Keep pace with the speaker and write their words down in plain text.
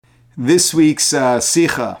This week's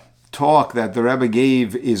Sicha talk that the Rebbe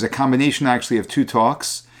gave is a combination actually of two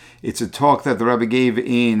talks. It's a talk that the Rebbe gave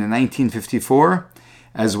in 1954,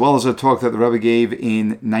 as well as a talk that the Rebbe gave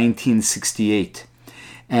in 1968.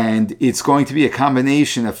 And it's going to be a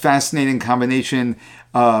combination, a fascinating combination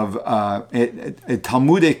of a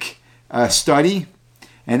Talmudic study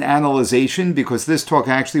and analyzation, because this talk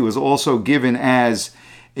actually was also given as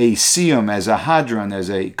a siyum, as a hadron, as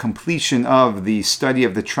a completion of the study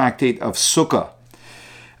of the tractate of Sukkah.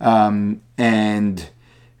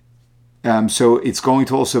 So it's going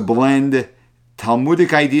to also blend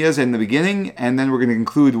Talmudic ideas in the beginning, and then we're going to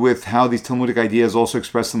conclude with how these Talmudic ideas also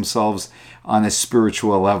express themselves on a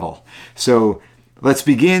spiritual level. So let's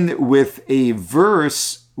begin with a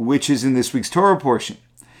verse which is in this week's Torah portion.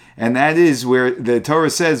 And that is where the Torah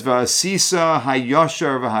says, V'asisa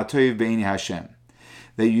hayashar v'hatoiv b'eini Hashem,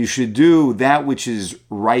 that you should do that which is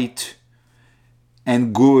right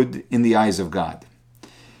and good in the eyes of God.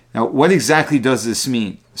 Now, what exactly does this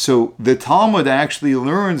mean? So the Talmud actually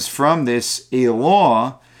learns from this a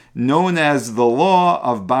law known as the law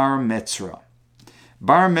of Bar Metzra.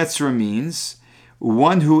 Bar Metzra means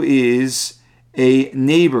one who is a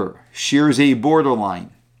neighbor, shares a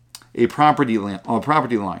borderline, a property line.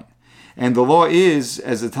 And the law is,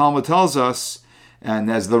 as the Talmud tells us,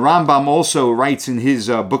 and as the Rambam also writes in his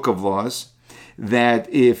book of laws, that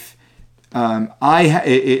if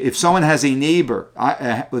someone has a neighbor,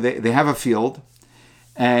 they have a field,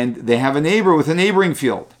 and they have a neighbor with a neighboring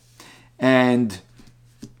field, and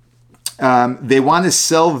they want to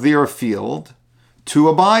sell their field to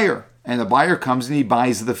a buyer, and a buyer comes and he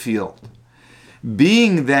buys the field.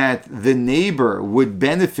 Being that the neighbor would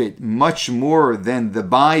benefit much more than the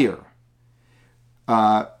buyer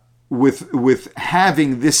with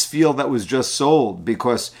having this field that was just sold,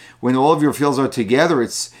 because when all of your fields are together,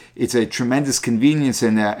 it's a tremendous convenience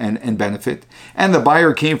and benefit. And the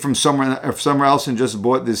buyer came from somewhere else and just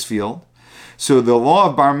bought this field. So the law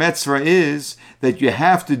of Bar Metzra is that you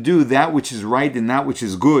have to do that which is right and that which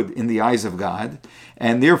is good in the eyes of God,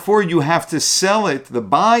 and therefore you have to sell it. The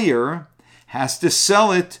buyer has to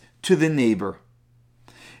sell it to the neighbor.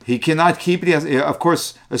 He cannot keep it. Of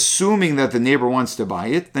course, assuming that the neighbor wants to buy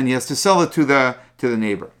it, then he has to sell it to the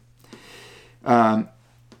neighbor.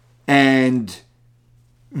 And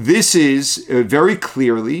this is very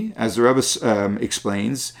clearly, as the Rebbe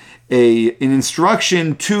explains, an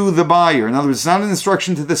instruction to the buyer. In other words, it's not an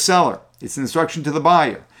instruction to the seller. It's an instruction to the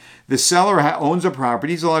buyer. The seller owns a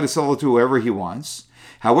property. He's allowed to sell it to whoever he wants.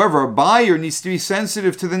 However, a buyer needs to be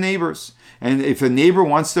sensitive to the neighbors. And if a neighbor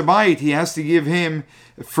wants to buy it, he has to give him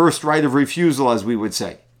first right of refusal, as we would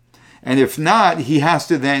say. And if not, he has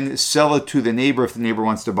to then sell it to the neighbor if the neighbor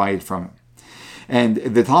wants to buy it from him. And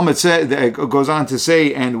the Talmud goes on to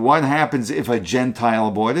say, and what happens if a Gentile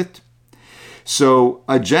bought it? So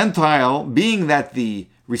a Gentile, being that the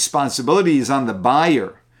responsibility is on the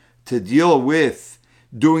buyer to deal with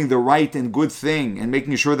doing the right and good thing and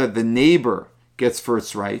making sure that the neighbor gets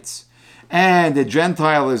first rights, and a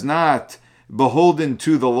Gentile is not beholden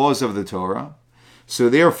to the laws of the Torah, so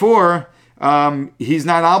therefore he's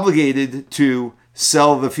not obligated to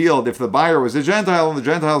sell the field. If the buyer was a Gentile, the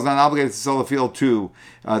Gentile is not obligated to sell the field to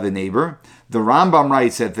the neighbor. The Rambam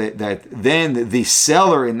writes that then the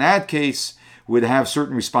seller in that case would have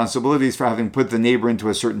certain responsibilities for having put the neighbor into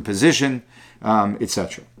a certain position,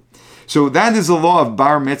 etc. So that is the law of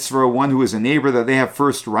Bar Mitzvah, one who is a neighbor, that they have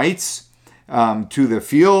first rights to the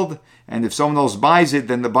field, and if someone else buys it,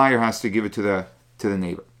 then the buyer has to give it to the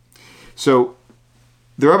neighbor. So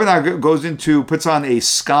the Rebbe now puts on a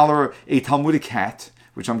scholar, a Talmudic hat,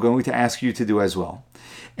 which I'm going to ask you to do as well,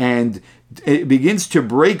 and it begins to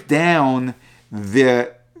break down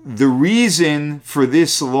the reason for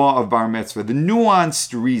this law of Bar Mitzvah, the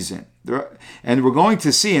nuanced reason. And we're going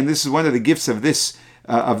to see, and this is one of the gifts of this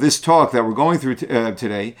talk that we're going through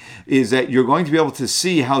today, is that you're going to be able to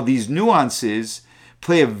see how these nuances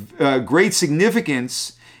play a great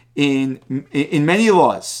significance in many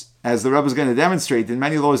laws, as the Rebbe is going to demonstrate in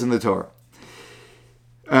many laws in the Torah.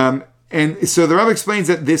 And so the Rebbe explains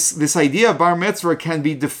that this idea of Bar Mitzvah can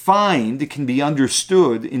be defined, it can be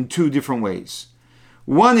understood in two different ways.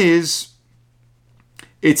 One is,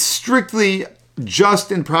 it's strictly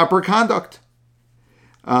just and proper conduct.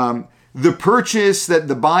 The purchase that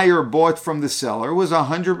the buyer bought from the seller was a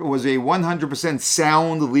 100%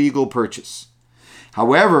 sound legal purchase.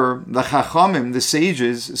 However, the Chachamim, the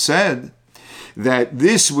sages, said that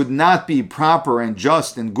this would not be proper and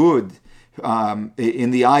just and good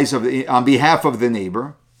in the eyes on behalf of the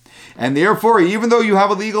neighbor, and therefore, even though you have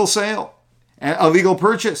a legal sale, a legal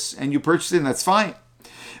purchase, and you purchased it, and that's fine.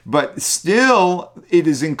 But still, it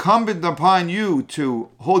is incumbent upon you to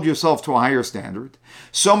hold yourself to a higher standard.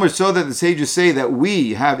 So much so that the sages say that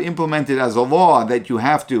we have implemented as a law that you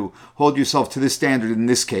have to hold yourself to this standard in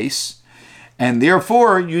this case. And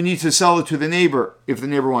therefore, you need to sell it to the neighbor if the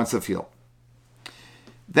neighbor wants the field.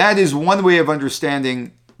 That is one way of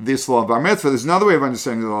understanding this law of bar mitzvah. There's another way of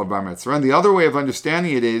understanding the law of bar mitzvah. And the other way of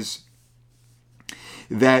understanding it is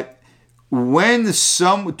that when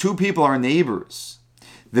two people are neighbors,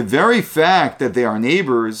 the very fact that they are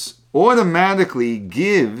neighbors automatically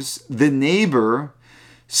gives the neighbor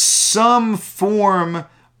some form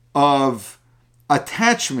of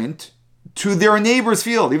attachment to their neighbor's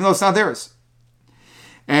field, even though it's not theirs.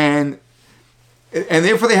 And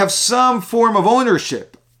therefore they have some form of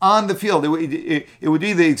ownership on the field. It would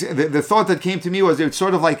be the thought that came to me was it's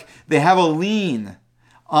sort of like they have a lien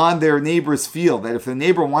on their neighbor's field, that if the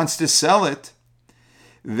neighbor wants to sell it,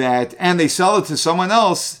 and they sell it to someone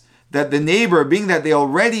else, that the neighbor, being that they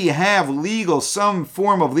already have some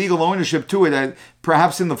form of legal ownership to it,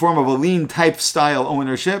 perhaps in the form of a lien type style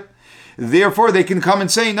ownership, therefore they can come and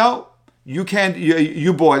say, no, you can't,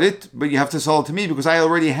 you bought it, but you have to sell it to me because I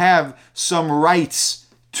already have some rights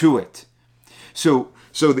to it. So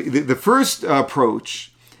the first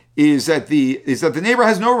approach is that the neighbor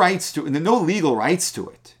has no rights to it, no legal rights to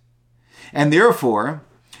it, and therefore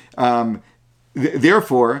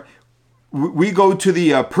we go to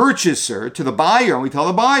the purchaser, to the buyer, and we tell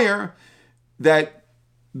the buyer that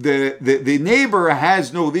the neighbor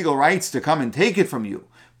has no legal rights to come and take it from you,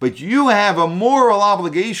 but you have a moral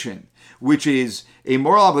obligation, which is a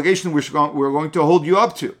moral obligation which we're going to hold you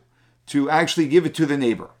up to actually give it to the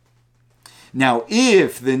neighbor. Now,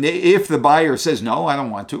 if the buyer says, no, I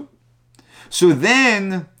don't want to, so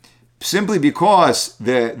then, simply because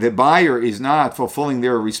the buyer is not fulfilling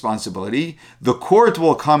their responsibility, the court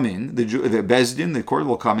will come in, the Beis Din, the court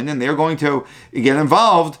will come in, and they're going to get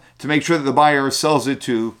involved to make sure that the buyer sells it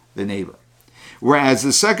to the neighbor. Whereas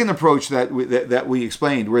the second approach that we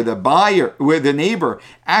explained, where the neighbor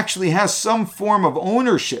actually has some form of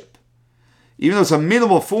ownership, even though it's a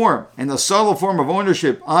minimal form and a subtle form of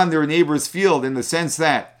ownership on their neighbor's field, in the sense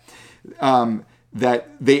that that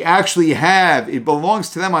they actually have, it belongs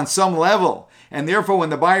to them on some level, and therefore when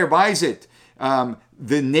the buyer buys it,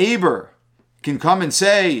 the neighbor can come and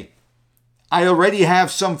say, I already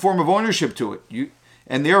have some form of ownership to it,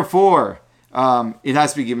 and therefore it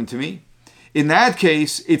has to be given to me. In that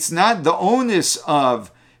case, it's not the onus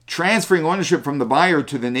of transferring ownership from the buyer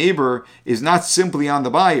to the neighbor is not simply on the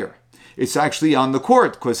buyer. It's actually on the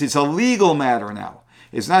court, because it's a legal matter now.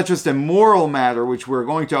 It's not just a moral matter which we're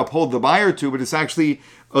going to uphold the buyer to, but it's actually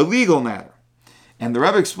a legal matter. And the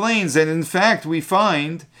Rebbe explains that in fact we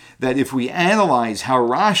find that if we analyze how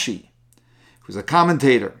Rashi, who's a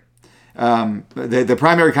commentator, the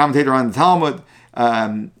primary commentator on the Talmud,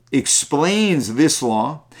 explains this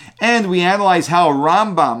law, and we analyze how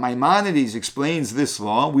Rambam, Maimonides, explains this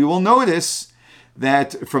law, we will notice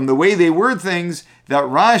that from the way they word things, that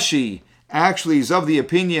Rashi actually is of the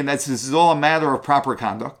opinion that this is all a matter of proper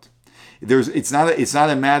conduct. It's not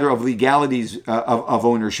a matter of legalities of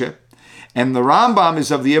ownership. And the Rambam is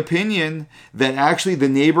of the opinion that actually the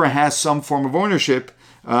neighbor has some form of ownership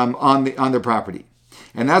on the property.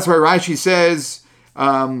 And that's why Rashi says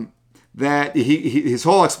that his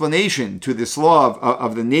whole explanation to this law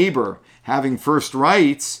of the neighbor having first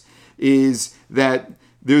rights is that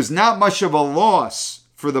there's not much of a loss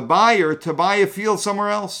for the buyer to buy a field somewhere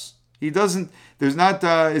else. It's not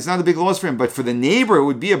a big loss for him, but for the neighbor, it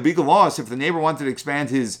would be a big loss if the neighbor wanted to expand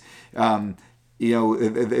his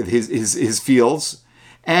fields,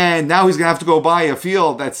 and now he's going to have to go buy a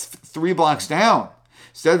field that's 3 blocks down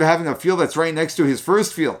instead of having a field that's right next to his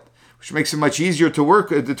first field, which makes it much easier to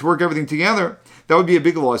work everything together. That would be a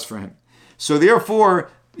big loss for him. So therefore,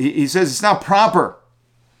 he says it's not proper.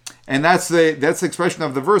 And that's the expression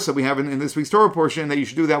of the verse that we have in this week's Torah portion, that you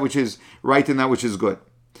should do that which is right and that which is good.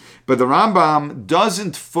 But the Rambam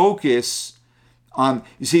doesn't focus on,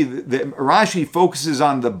 you see, Rashi focuses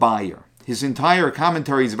on the buyer. His entire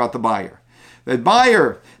commentary is about the buyer. That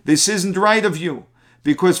buyer, this isn't right of you,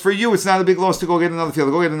 because for you it's not a big loss to go get another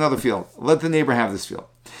field. Go get another field. Let the neighbor have this field.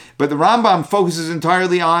 But the Rambam focuses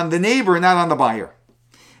entirely on the neighbor, not on the buyer.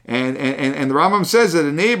 And the Rambam says that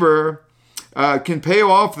a neighbor can pay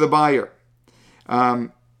off the buyer.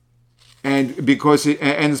 And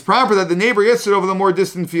it's proper that the neighbor gets it over the more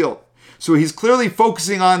distant field. So he's clearly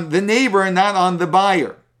focusing on the neighbor and not on the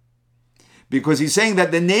buyer, because he's saying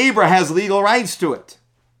that the neighbor has legal rights to it.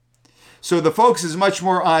 So the focus is much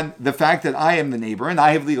more on the fact that I am the neighbor and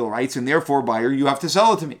I have legal rights, and therefore, buyer, you have to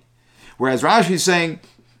sell it to me. Whereas Rashi is saying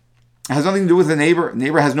has nothing to do with the neighbor.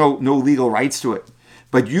 Neighbor has no legal rights to it.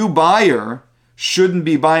 But you, buyer, shouldn't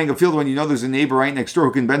be buying a field when you know there's a neighbor right next door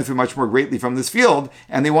who can benefit much more greatly from this field,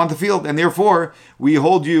 and they want the field, and therefore we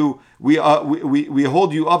hold you we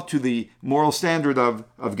hold you up to the moral standard of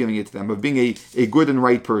giving it to them, of being a good and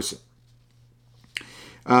right person.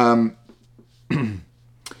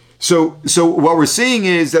 So what we're seeing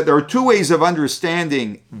is that there are two ways of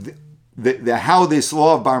understanding how this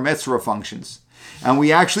law of bar mitzvah functions. And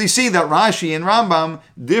we actually see that Rashi and Rambam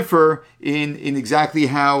differ in exactly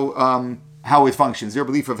how it functions, their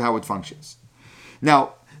belief of how it functions.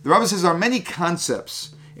 Now, the Rebbe says there are many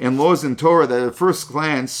concepts and laws in Torah that at first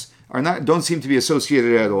glance don't seem to be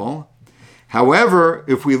associated at all. However,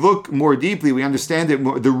 if we look more deeply, we understand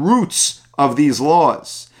that the roots of these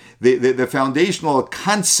laws, the foundational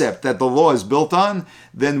concept that the law is built on,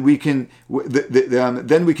 then we can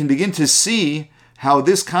begin to see how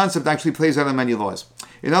this concept actually plays out in many laws.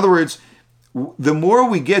 In other words, the more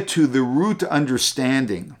we get to the root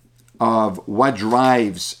understanding of what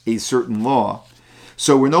drives a certain law,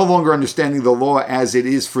 so we're no longer understanding the law as it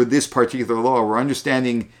is for this particular law, we're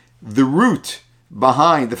understanding the root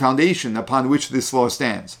behind the foundation upon which this law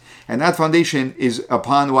stands. And that foundation is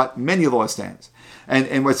upon what many laws stands.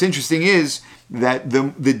 And what's interesting is that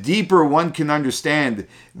the deeper one can understand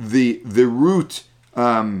the root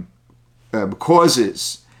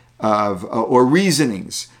causes of or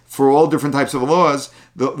reasonings for all different types of laws,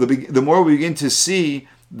 the more we begin to see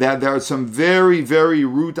that there are some very, very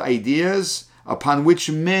root ideas upon which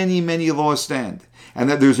many, many laws stand. And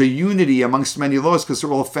that there's a unity amongst many laws because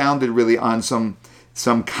they're all founded really on some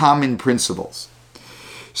common principles.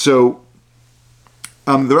 So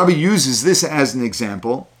the Rebbe uses this as an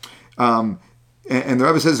example. And the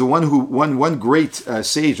Rebbe says one great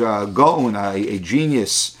sage, Gaon, a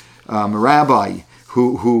genius rabbi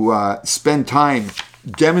who spent time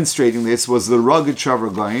demonstrating this was the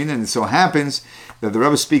Rogatchover Gaon. And it so happens that the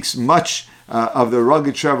Rebbe speaks much of the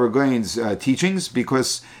Rogatchover Gaon's teachings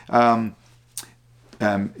because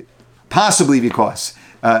possibly because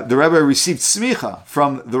the Rebbe received smicha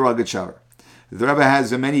from the Rogatchover. The Rebbe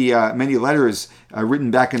has many letters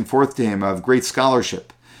written back and forth to him of great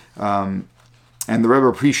scholarship, and the Rebbe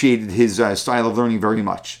appreciated his style of learning very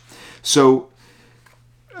much. So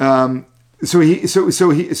the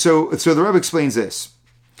Rebbe explains this,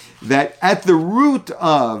 that at the root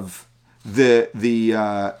of the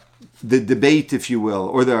debate, if you will,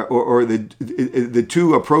 or the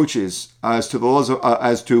two approaches as to the laws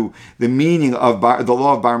as to the meaning of the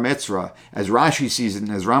law of bar mitzvah, as Rashi sees it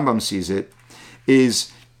and as Rambam sees it,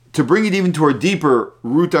 is to bring it even to a deeper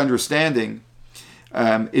root understanding.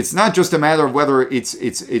 It's not just a matter of whether it's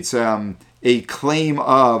a claim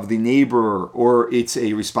of the neighbor or it's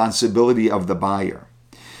a responsibility of the buyer,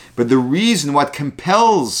 but the reason, what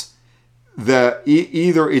compels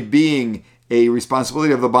either it being a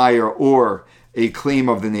responsibility of the buyer or a claim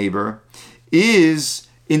of the neighbor, is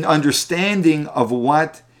in understanding of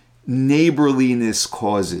what neighborliness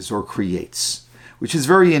causes or creates, which is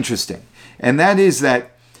very interesting. And that is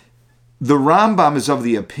that the Rambam is of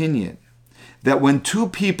the opinion that when two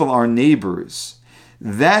people are neighbors,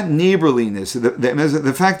 that neighborliness,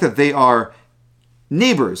 the fact that they are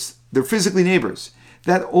neighbors, they're physically neighbors,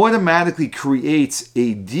 that automatically creates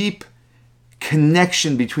a deep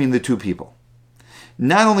connection between the two people.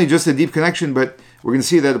 Not only just a deep connection, but we're going to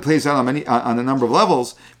see that it plays out on a number of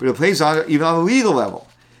levels, but it plays out even on a legal level.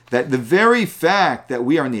 That the very fact that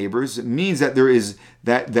we are neighbors means that there is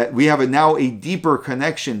that we have now a deeper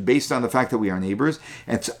connection based on the fact that we are neighbors,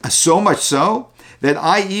 and so much so that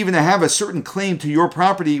I even have a certain claim to your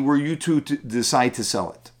property were you to decide to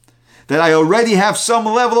sell it. That I already have some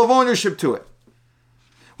level of ownership to it.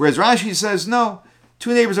 Whereas Rashi says, no,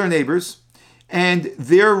 two neighbors are neighbors, and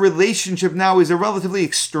their relationship now is a relatively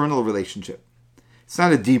external relationship. It's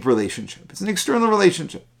not a deep relationship. It's an external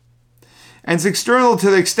relationship. And it's external to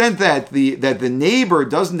the extent that the neighbor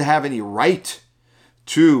doesn't have any right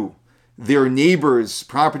to their neighbor's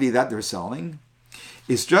property that they're selling.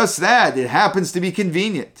 It's just that it happens to be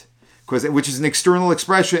convenient, which is an external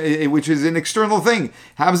expression, which is an external thing.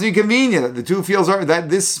 Happens to be convenient that the two fields that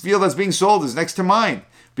this field that's being sold is next to mine.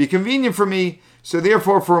 Be convenient for me. So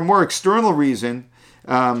therefore, for a more external reason,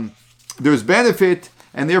 there's benefit,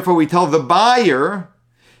 and therefore we tell the buyer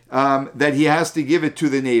that he has to give it to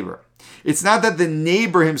the neighbor. It's not that the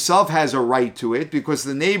neighbor himself has a right to it, because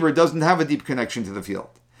the neighbor doesn't have a deep connection to the field.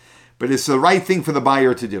 But it's the right thing for the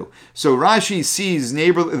buyer to do. So Rashi sees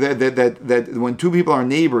that when two people are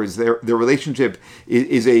neighbors, their relationship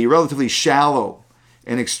is a relatively shallow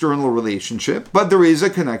and external relationship, but there is a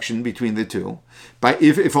connection between the two,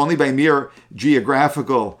 if only by mere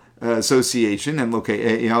geographical association and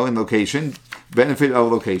in location, benefit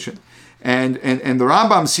of location. And the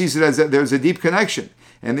Rambam sees it as that there's a deep connection,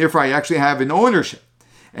 and therefore I actually have an ownership.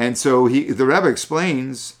 And so the Rebbe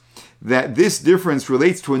explains that this difference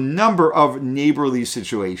relates to a number of neighborly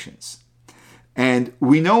situations. And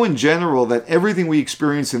we know in general that everything we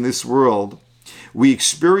experience in this world, we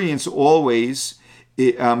experience always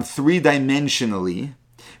three-dimensionally,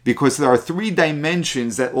 because there are three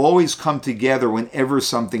dimensions that always come together whenever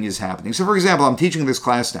something is happening. So for example, I'm teaching this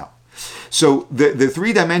class now. So the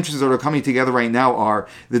three dimensions that are coming together right now are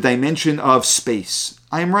the dimension of space.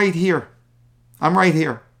 I'm right here. I'm right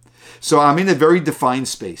here. So I'm in a very defined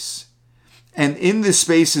space. And in this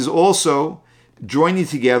space is also joining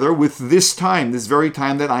together with this time, this very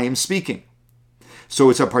time that I am speaking. So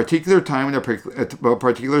it's a particular time in a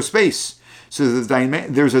particular space. So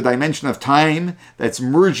there's a dimension of time that's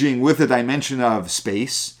merging with a dimension of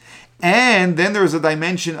space. And then there's a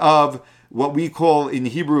dimension of what we call in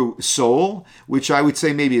Hebrew soul, which I would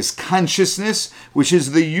say maybe is consciousness, which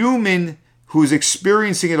is the human who's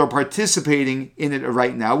experiencing it or participating in it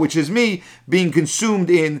right now, which is me being consumed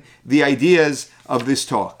in the ideas of this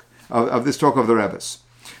talk, of this talk of the Rebbe's.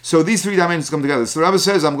 So these three dimensions come together. So the Rebbe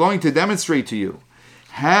says, I'm going to demonstrate to you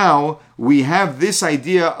how we have this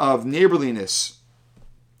idea of neighborliness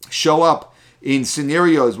show up in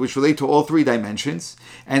scenarios which relate to all three dimensions,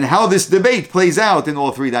 and how this debate plays out in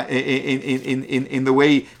all three in the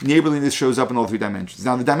way neighborliness shows up in all three dimensions.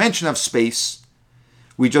 Now, the dimension of space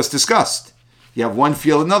we just discussed. You have one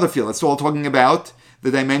field, another field. It's all talking about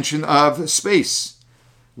the dimension of space.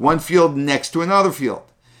 One field next to another field,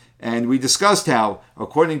 and we discussed how,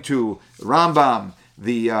 according to Rambam,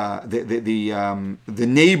 the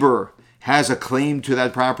neighbor has a claim to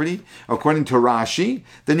that property. According to Rashi,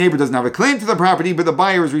 the neighbor doesn't have a claim to the property, but the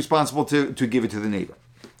buyer is responsible to give it to the neighbor,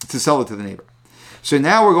 to sell it to the neighbor. So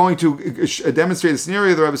now we're going to demonstrate a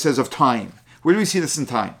scenario the Rebbe says of time. Where do we see this in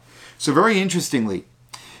time? So very interestingly,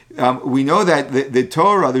 we know that the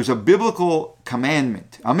Torah, there's a biblical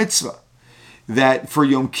commandment, a mitzvah, that for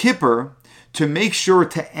Yom Kippur, to make sure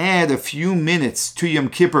to add a few minutes to Yom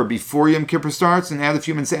Kippur before Yom Kippur starts and add a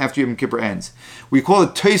few minutes after Yom Kippur ends. We call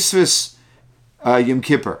it Tosfos Yom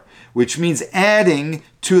Kippur, which means adding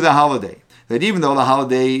to the holiday. That even though the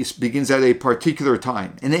holiday begins at a particular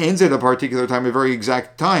time and ends at a particular time, a very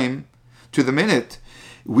exact time to the minute,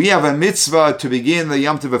 we have a mitzvah to begin the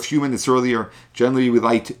Yom Tov a few minutes earlier. Generally, we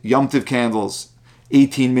light Yom Tov candles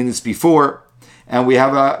 18 minutes before. And we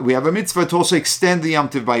have a mitzvah to also extend the Yom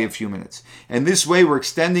Tov by a few minutes. And this way we're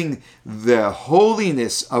extending the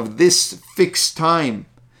holiness of this fixed time,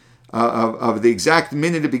 of the exact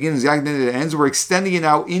minute it begins, the exact minute it ends. We're extending it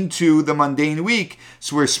now into the mundane week,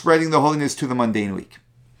 so we're spreading the holiness to the mundane week.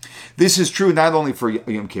 This is true not only for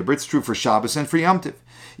Yom Kippur, it's true for Shabbos and for Yom Tov.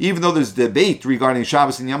 Even though there's debate regarding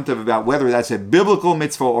Shabbos and Yom Tov about whether that's a biblical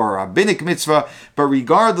mitzvah or a rabbinic mitzvah, but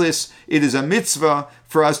regardless, it is a mitzvah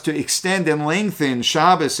for us to extend and lengthen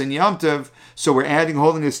Shabbos and Yom Tov, so we're adding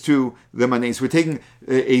holiness to the mundane. So we're taking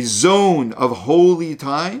a zone of holy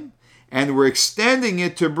time, and we're extending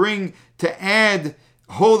it to add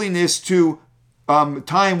holiness to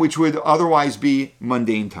time which would otherwise be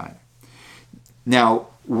mundane time. Now,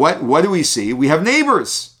 what do we see? We have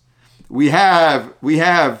neighbors. We have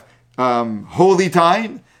holy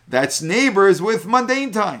time, that's neighbors with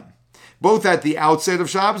mundane time, both at the outset of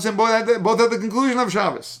Shabbos and both at the conclusion of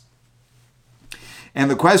Shabbos.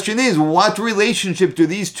 And the question is, what relationship do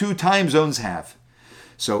these two time zones have?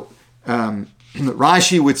 So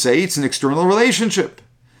Rashi would say it's an external relationship.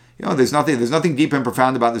 You know, there's nothing deep and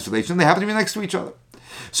profound about this relation. They happen to be next to each other.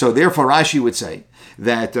 So therefore, Rashi would say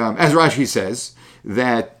that, as Rashi says,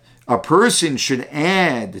 that a person should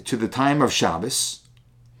add to the time of Shabbos,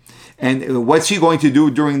 and what's he going to do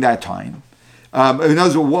during that time? In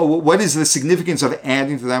other words, what is the significance of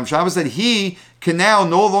adding to the time of Shabbos? That he can now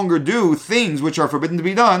no longer do things which are forbidden to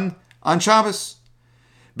be done on Shabbos.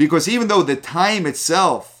 Because even though the time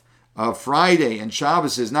itself of Friday and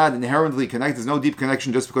Shabbos is not inherently connected, there's no deep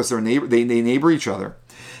connection just because they neighbor each other.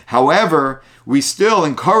 However, we still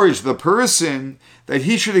encourage the person that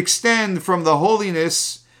he should extend from the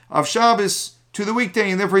holiness of Shabbos to the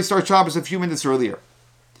weekday, and therefore he starts Shabbos a few minutes earlier,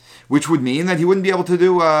 which would mean that he wouldn't be able to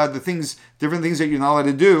do different things that you're not allowed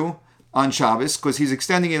to do on Shabbos, because he's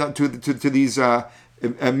extending it to these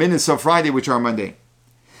minutes of Friday, which are mundane.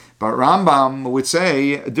 But Rambam would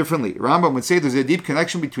say differently. Rambam would say there's a deep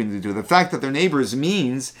connection between the two. The fact that they're neighbors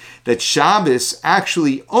means that Shabbos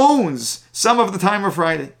actually owns some of the time of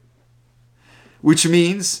Friday, which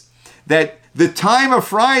means that the time of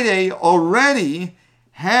Friday already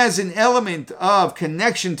has an element of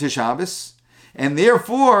connection to Shabbos, And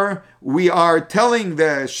therefore, we are telling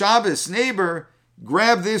the Shabbos neighbor,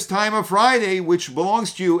 grab this time of Friday, which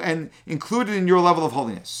belongs to you and included in your level of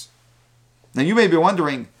holiness. Now you may be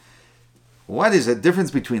wondering, what is the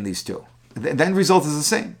difference between these two? The end result is the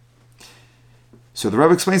same. So the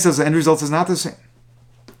Rebbe explains that the end result is not the same.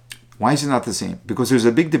 Why is it not the same? Because there's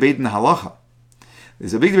a big debate in the halacha.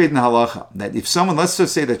 There's a big debate in the halacha that if someone, let's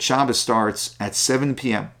just say that Shabbos starts at 7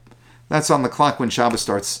 p.m., that's on the clock when Shabbos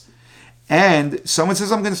starts, and someone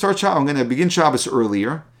says, I'm going to begin Shabbos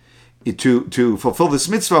earlier to fulfill this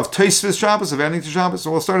mitzvah of Tosfos Shabbos, of adding to Shabbos,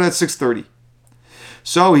 so we'll start at 6:30.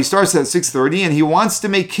 So he starts at 6:30 and he wants to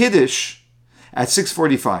make Kiddush at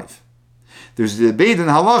 6:45. There's a debate in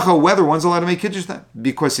halacha whether one's allowed to make Kiddush then,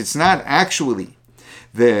 because it's not actually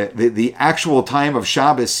the actual time of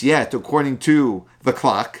Shabbos yet, according to the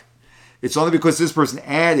clock. It's only because this person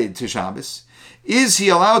added to Shabbos. Is he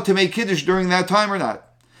allowed to make Kiddush during that time or not?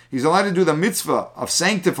 He's allowed to do the mitzvah of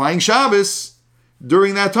sanctifying Shabbos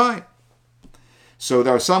during that time. So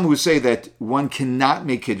there are some who say that one cannot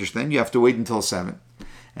make Kiddush then, you have to wait until 7.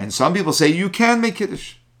 And some people say you can make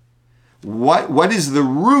Kiddush. What is the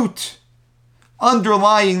root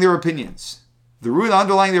underlying their opinions? The root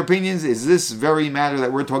underlying their opinions is this very matter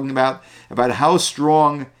that we're talking about how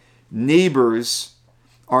strong neighbors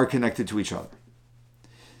are connected to each other.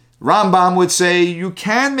 Rambam would say you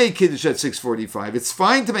can make Kiddush at 6:45. It's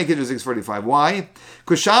fine to make Kiddush at 6:45. Why?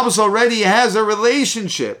 Because Shabbos already has a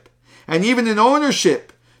relationship and even an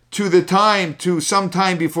ownership to some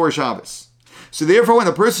time before Shabbos. So therefore, when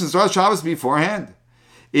a person starts Shabbos beforehand,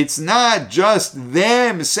 it's not just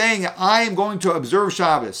them saying, I'm going to observe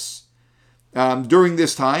Shabbos during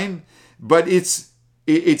this time, but it's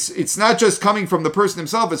not just coming from the person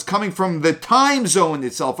himself, it's coming from the time zone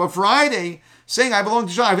itself of Friday, saying, I belong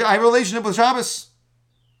to Shabbos, I have a relationship with Shabbos.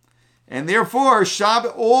 And therefore,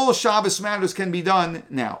 all Shabbos matters can be done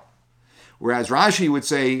now. Whereas Rashi would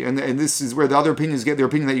say, and this is where the other opinions get their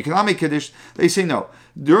opinion that you cannot make Kiddush, they say no.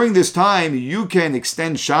 During this time, you can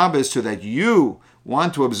extend Shabbos so that you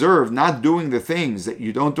want to observe not doing the things that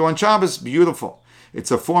you don't do on Shabbos. Beautiful.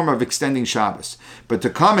 It's a form of extending Shabbos. But to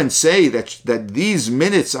come and say that these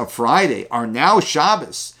minutes of Friday are now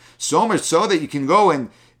Shabbos, so much so that you can go and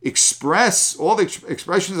express all the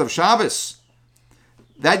expressions of Shabbos,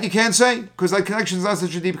 that you can't say, because that connection is not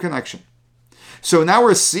such a deep connection. So now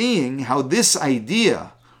we're seeing how this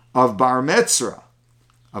idea of bar metzra,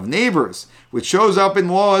 of neighbors, which shows up in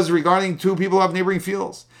laws regarding two people who have neighboring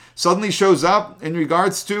fields, suddenly shows up in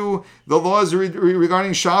regards to the laws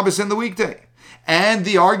regarding Shabbos and the weekday, and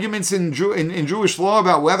the arguments in Jewish law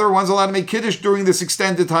about whether one's allowed to make Kiddush during this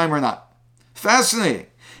extended time or not. Fascinating.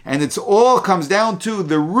 And it all comes down to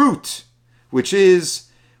the root, which is,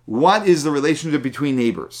 what is the relationship between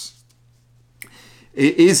neighbors?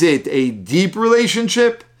 Is it a deep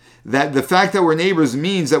relationship? That the fact that we're neighbors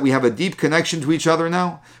means that we have a deep connection to each other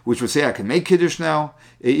now, which would say I can make Kiddush now,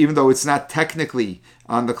 even though it's not technically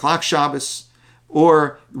on the clock Shabbos,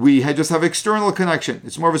 or we just have external connection.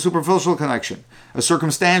 It's more of a superficial connection, a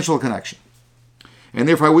circumstantial connection. And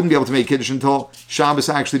therefore I wouldn't be able to make Kiddush until Shabbos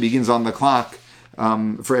actually begins on the clock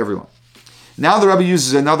for everyone. Now the Rebbe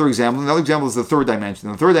uses another example. Another example is the third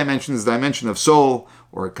dimension. The third dimension is the dimension of soul,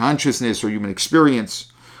 or consciousness, or human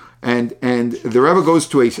experience. And the Rebbe goes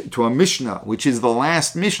to a Mishnah, which is the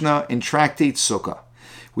last Mishnah in Tractate Sukkah,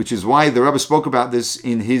 which is why the Rebbe spoke about this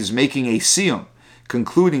in his making a siyum,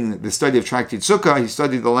 concluding the study of Tractate Sukkah. He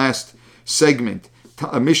studied the last segment,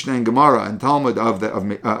 a Mishnah and Gemara and Talmud of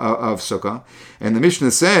Sukkah, and the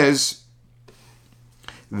Mishnah says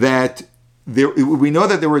that we know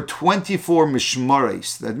that there were 24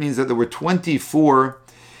 mishmares. That means that there were 24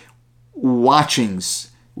 watchings,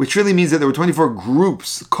 which really means that there were 24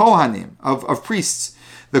 groups, Kohanim, of priests.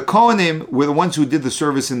 The Kohanim were the ones who did the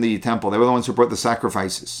service in the temple. They were the ones who brought the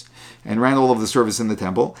sacrifices and ran all of the service in the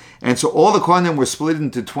temple. And so all the Kohanim were split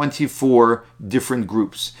into 24 different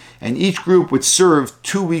groups. And each group would serve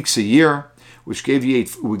 2 weeks a year, which gave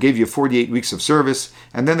you 48 weeks of service.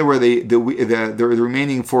 And then there were the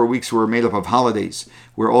remaining 4 weeks were made up of holidays,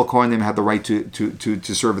 where all Kohanim had the right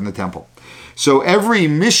to serve in the temple. So every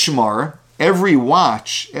mishmar, every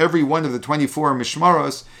watch, every one of the 24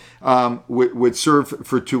 mishmaros would serve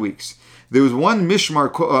for 2 weeks. There was one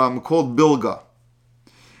mishmar called Bilga,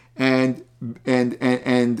 and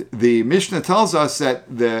the Mishnah tells us that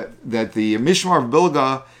the mishmar of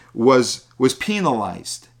Bilga was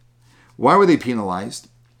penalized. Why were they penalized?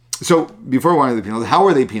 So before why were they penalized? How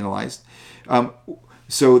were they penalized? When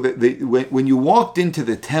you walked into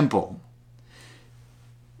the temple,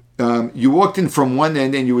 you walked in from one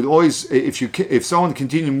end, and you would always, if someone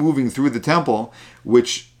continued moving through the temple,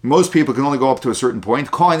 which most people can only go up to a certain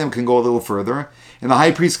point. Kohanim can go a little further, and the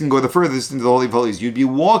high priest can go the furthest into the Holy of Holies. You'd be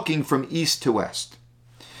walking from east to west.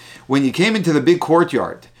 When you came into the big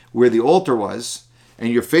courtyard where the altar was, and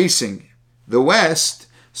you're facing the west,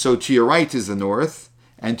 so to your right is the north,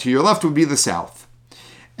 and to your left would be the south.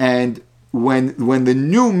 And when the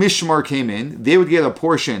new Mishmar came in, they would get a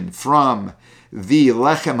portion from the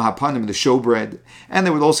lechem hapanim, the showbread, and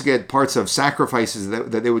they would also get parts of sacrifices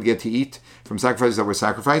that they would get to eat from sacrifices that were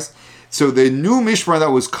sacrificed. So the new Mishmar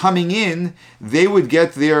that was coming in, they would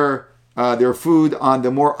get their food on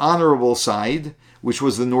the more honorable side, which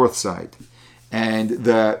was the north side. And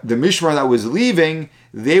the Mishmar that was leaving,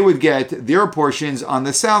 they would get their portions on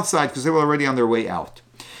the south side because they were already on their way out.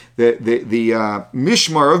 The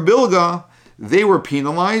Mishmar of Bilga, they were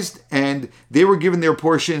penalized and they were given their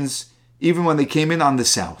portions even when they came in on the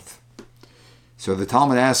south. So the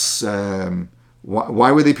Talmud asks,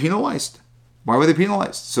 why were they penalized? Why were they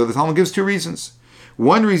penalized? So the Talmud gives two reasons.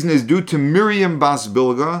 One reason is due to Miriam Bas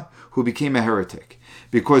Bilga, who became a heretic,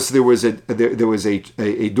 because there was a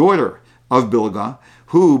daughter of Bilga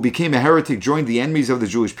who became a heretic, joined the enemies of the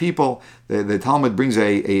Jewish people. The Talmud brings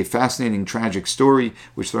a fascinating, tragic story,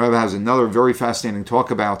 which the Rebbe has another very fascinating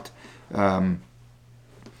talk about.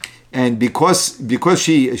 And because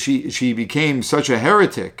she became such a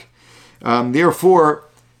heretic, therefore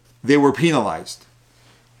they were penalized.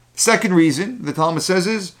 Second reason, the Talmud says,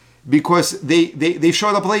 is because they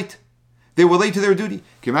showed up late. They were late to their duty.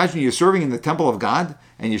 Can you imagine you're serving in the temple of God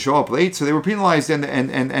and you show up late? So they were penalized and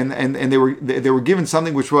they were given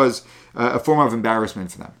something which was a form of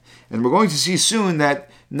embarrassment for them. And we're going to see soon that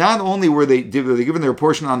not only were they given their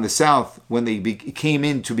portion on the south when they came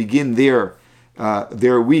in to begin their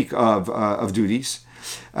week of duties,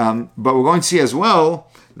 but we're going to see as well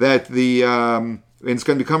that and it's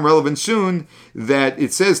going to become relevant soon, that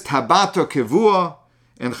it says tabato kevua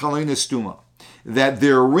and chalina stuma, that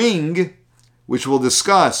their ring, which we'll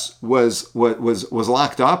discuss, was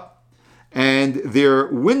locked up, and their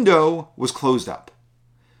window was closed up.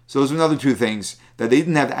 So those are another two things, that they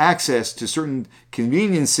didn't have access to certain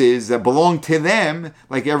conveniences that belonged to them,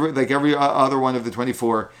 like every other one of the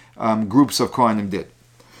 24 groups of Kohanim did.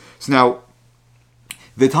 So now,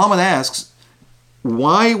 the Talmud asks,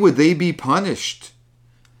 why would they be punished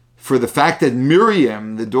for the fact that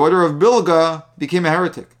Miriam, the daughter of Bilga, became a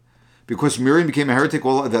heretic? Because Miriam became a heretic,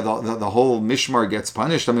 well, the whole Mishmar gets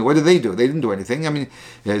punished. I mean, what did they do? They didn't do anything. I mean,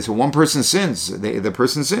 so one person sins, the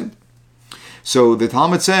person sinned. So the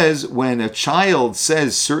Talmud says, when a child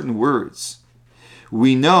says certain words,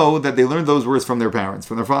 we know that they learned those words from their parents,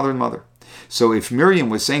 from their father and mother. So if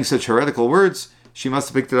Miriam was saying such heretical words, she must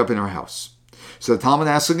have picked it up in her house. So the Talmud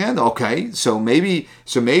asks again, okay, so maybe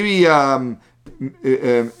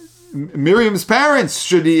Miriam's parents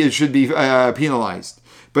should be penalized,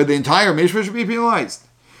 but the entire Mishnah should be penalized.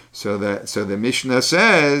 So the Mishnah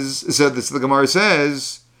says, the Gemara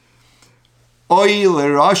says, Oy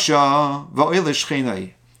l'rasha v'oy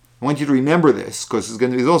l'shchenai. I want you to remember this because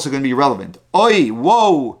it's also going to be relevant. Oy,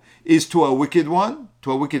 woe is to a wicked one,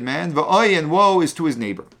 to a wicked man. V'oy, and woe is to his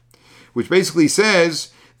neighbor, which basically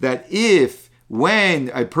says that when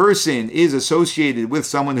a person is associated with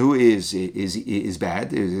someone who is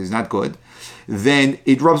bad, is not good, then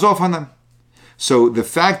it rubs off on them. So the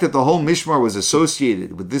fact that the whole Mishmar was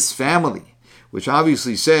associated with this family, which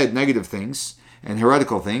obviously said negative things and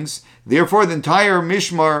heretical things, therefore the entire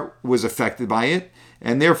Mishmar was affected by it,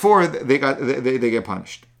 and therefore they get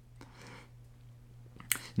punished.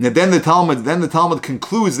 Now then the Talmud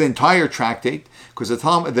concludes the entire tractate, because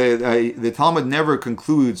the Talmud never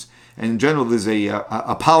concludes, and in general there's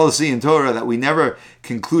a policy in Torah that we never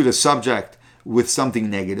conclude a subject with something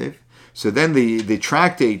negative. So then the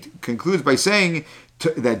tractate concludes by saying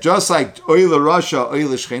that just like oy l'rasha, oy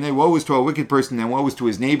l'shchenei, woe is to a wicked person and woe is to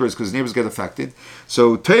his neighbors, because his neighbors get affected.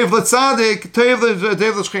 So teiv l'tzadik, teiv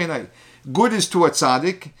l'shchenei. Good is to a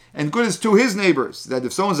tzaddik, and good is to his neighbors. That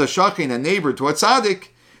if someone's a shachin, a neighbor to a tzaddik,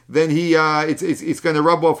 then it's going to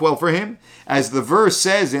rub off well for him. As the verse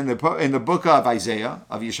says in the book of Isaiah,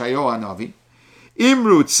 of Yeshayahu Hanavi,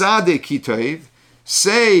 Imru tzaddik hitov,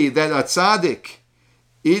 say that a tzaddik,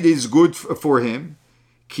 it is good for him.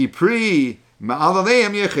 Kipri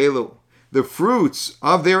ma'alaleim yechelu, the fruits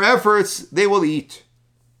of their efforts they will eat.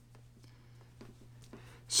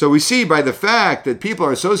 So we see by the fact that people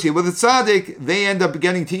are associated with a tzaddik, they end up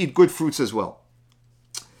getting to eat good fruits as well.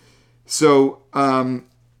 So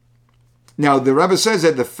now the Rebbe says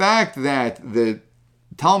that the fact that the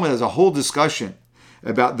Talmud has a whole discussion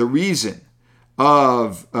about the reason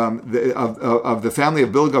of the family of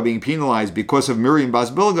Bilga being penalized because of Miriam Bas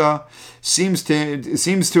Bilga seems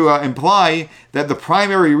to imply that the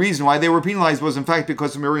primary reason why they were penalized was in fact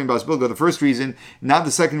because of Miriam Bas Bilga, the first reason, not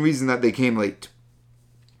the second reason that they came late.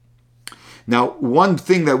 Now, one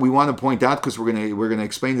thing that we want to point out, because we're going to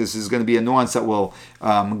explain this, is going to be a nuance that will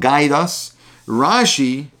guide us.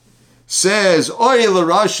 Rashi says, Oy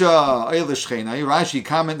l'Rasha, Oy l'Shchena. Rashi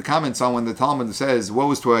comments on when the Talmud says, what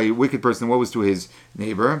was to a wicked person, what was to his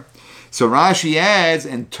neighbor. So Rashi adds,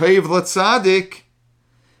 and Toiv l'Tzadik,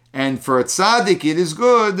 and for a tzaddik it is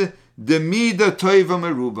good, Demida Toiva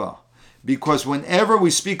Meruba. Because whenever we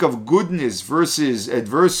speak of goodness versus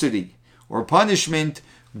adversity or punishment,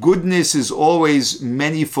 goodness is always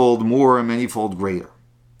manyfold more and manyfold greater.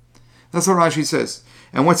 That's what Rashi says.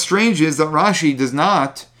 And what's strange is that Rashi does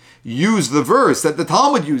not use the verse that the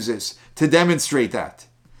Talmud uses to demonstrate that.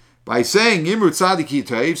 By saying, Imru tzaddik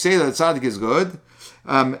yitayv, say that tzaddik is good,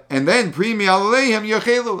 and then, Primi aleihim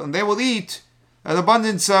yachelu, and they will eat an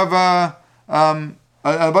abundance of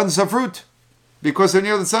fruit, because they're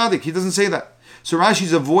near the tzaddik. He doesn't say that. So Rashi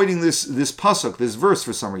is avoiding this pasuk, this verse,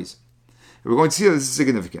 for some reason. We're going to see that this is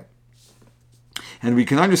significant. And we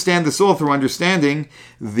can understand this all through understanding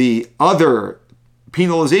the other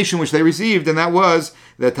penalization which they received, and that was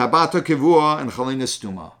the tabata kivua and chalina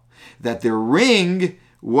stuma, that their ring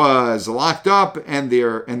was locked up and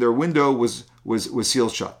their window was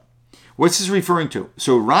sealed shut. What's this referring to?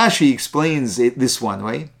 So Rashi explains it this one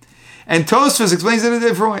way, and Tosfos explains it a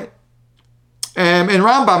different way. And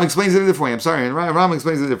Rambam explains it a different way. Rambam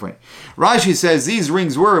explains it a different way. Rashi says these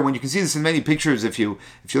rings were, when you can see this in many pictures, if you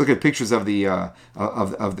look at pictures of the Beis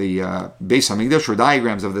Hamikdash or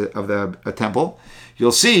diagrams of the temple,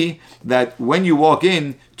 you'll see that when you walk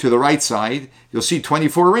in to the right side, you'll see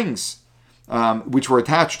 24 rings, which were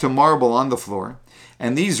attached to marble on the floor.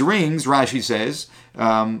 And these rings, Rashi says,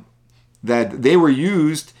 that they were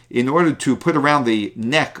used in order to put around the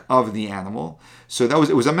neck of the animal. So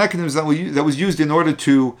it was a mechanism that was used in order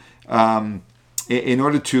to hold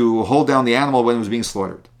down the animal when it was being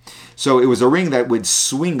slaughtered. So it was a ring that would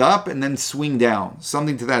swing up and then swing down,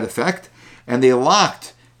 something to that effect. And they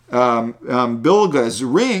locked Bilga's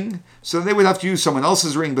ring, so they would have to use someone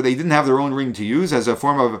else's ring, but they didn't have their own ring to use as a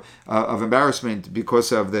form of embarrassment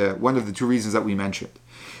because of one of the two reasons that we mentioned.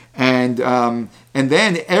 And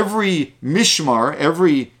then every mishmar,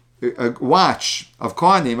 every watch of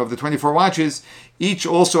Kohanim, of the 24 watches, each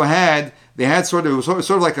also had sort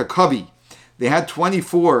of like a cubby. They had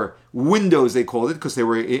 24 windows, they called it, because they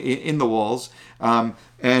were in the walls,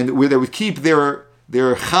 and where they would keep their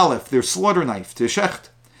chalef, their slaughter knife, their shecht.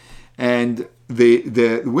 And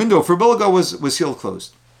the window for Bilga was sealed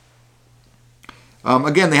closed.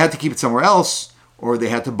 Again, they had to keep it somewhere else, or they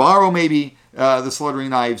had to borrow maybe the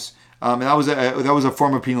slaughtering knives, and that was a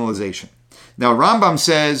form of penalization. Now Rambam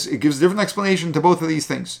says, it gives a different explanation to both of these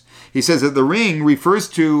things. He says that the ring refers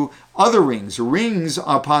to other rings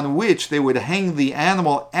upon which they would hang the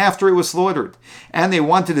animal after it was slaughtered. And they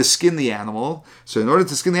wanted to skin the animal, so in order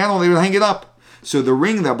to skin the animal, they would hang it up. So the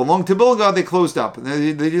ring that belonged to Bilga, they closed up.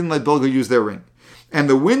 They didn't let Bilga use their ring. And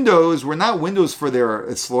the windows were not windows for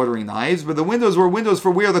their slaughtering knives, but the windows were windows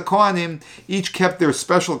for where the Kohanim each kept their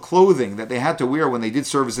special clothing that they had to wear when they did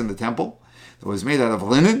service in the temple. It was made out of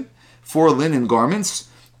linen, 4 linen garments,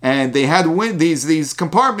 and they had these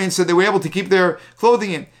compartments that they were able to keep their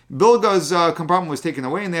clothing in. Bilga's compartment was taken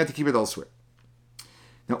away, and they had to keep it elsewhere.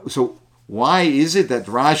 Now, so why is it that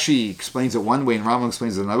Rashi explains it one way and Rambam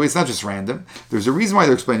explains it another way? It's not just random. There's a reason why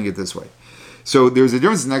they're explaining it this way. So there's a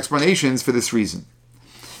difference in explanations for this reason.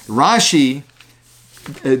 Rashi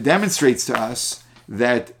demonstrates to us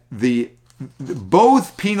that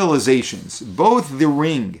both penalizations, both the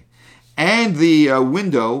ring and the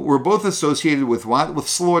window, were both associated with what? With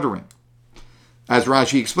slaughtering. As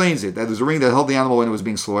Rashi explains it, that there's a ring that held the animal when it was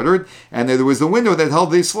being slaughtered, and there was the window that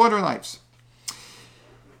held the slaughter knives.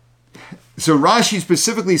 So Rashi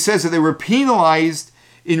specifically says that they were penalized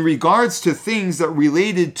in regards to things that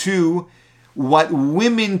related to what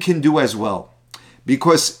women can do as well.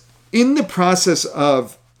 Because in the process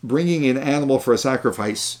of bringing an animal for a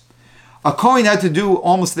sacrifice, a Kohen had to do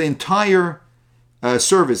almost the entire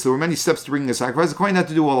service. There were many steps to bringing a sacrifice. The Kohen had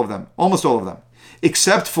to do all of them, almost all of them,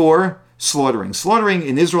 except for slaughtering. Slaughtering,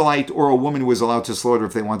 an Israelite or a woman was allowed to slaughter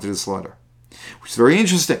if they wanted to slaughter, which is very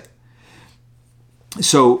interesting.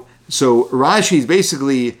 So Rashi is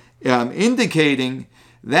basically indicating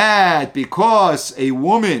that because a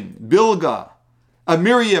woman, Bilga,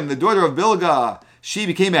 Miriam, the daughter of Bilga, she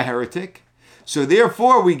became a heretic, so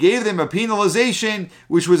therefore we gave them a penalization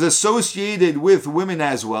which was associated with women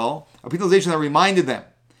as well, a penalization that reminded them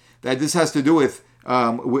that this has to do with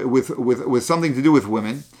something to do with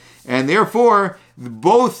women, and therefore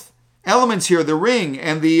both elements here, the ring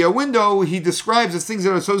and the window, he describes as things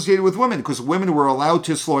that are associated with women, because women were allowed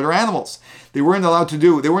to slaughter animals. They weren't allowed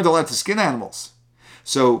to skin animals.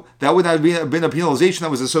 So that would not have been a penalization that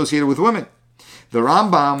was associated with women. The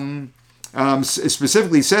Rambam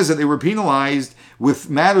specifically says that they were penalized with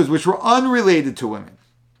matters which were unrelated to women.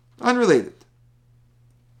 Unrelated.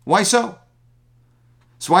 Why so?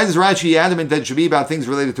 So why is Rashi adamant that it should be about things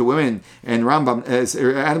related to women, and Rambam is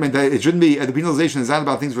adamant that it shouldn't be, the penalization is not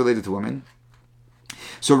about things related to women?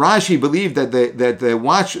 So Rashi believed that their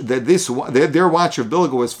watch of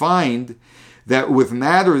Bilga was fined that with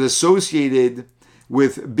matters associated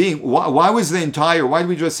with being. Why did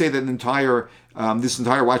we just say that this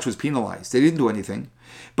entire watch was penalized? They didn't do anything,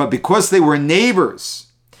 but because they were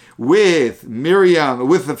neighbors with Miriam,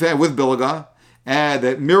 with Bilga, and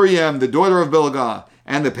that Miriam, the daughter of Bilga,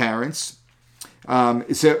 and the parents.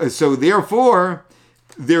 So therefore,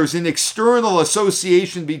 there's an external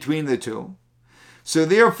association between the two. So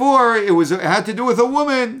therefore, it had to do with a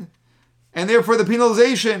woman, and therefore the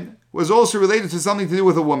penalization was also related to something to do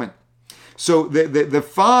with a woman. So the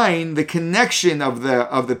fine, the connection of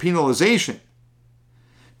the penalization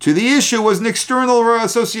to the issue was an external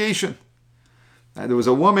association. There was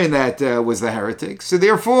a woman that was the heretic. So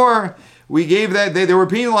therefore, we gave that, they were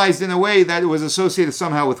penalized in a way that it was associated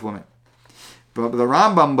somehow with women. But the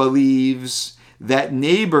Rambam believes that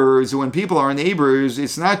neighbors, when people are neighbors,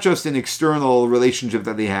 it's not just an external relationship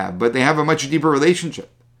that they have, but they have a much deeper relationship.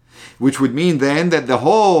 Which would mean then that the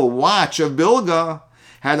whole watch of Bilga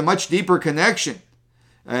had a much deeper connection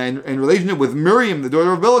and relationship with Miriam, the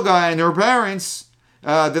daughter of Bilga, and her parents,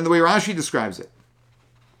 than the way Rashi describes it.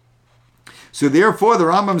 So therefore, the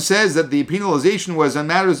Rambam says that the penalization was on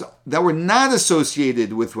matters that were not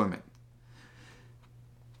associated with women,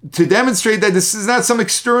 to demonstrate that this is not some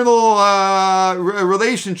external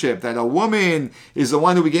relationship, that a woman is the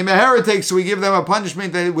one who became a heretic, so we give them a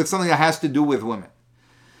punishment with something that has to do with women.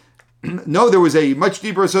 No, there was a much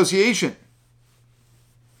deeper association,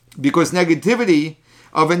 because negativity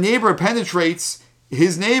of a neighbor penetrates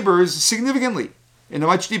his neighbors significantly in a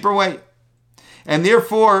much deeper way. And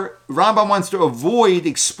therefore, Rambam wants to avoid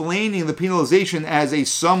explaining the penalization as a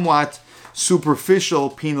somewhat superficial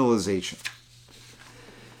penalization.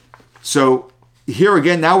 So here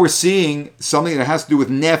again, now we're seeing something that has to do with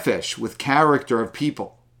nefesh, with character of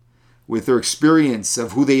people, with their experience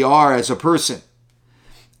of who they are as a person.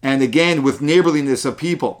 And again, with neighborliness of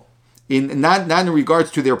people, not in regards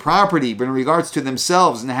to their property, but in regards to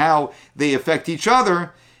themselves and how they affect each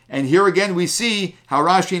other. And here again, we see how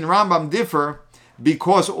Rashi and Rambam differ,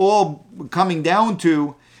 because all coming down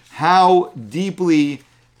to how deeply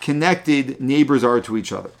connected neighbors are to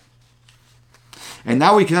each other. And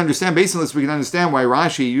now we can understand, based on this, we can understand why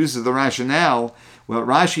Rashi uses the rationale. Well,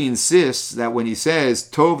 Rashi insists that when he says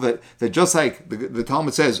Tov, that just like the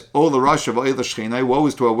Talmud says, O l'rasha v'o l'shchenai, woe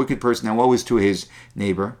is to a wicked person and woe is to his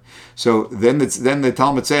neighbor. So then the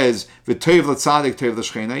Talmud says, V'tov l'tzadik tov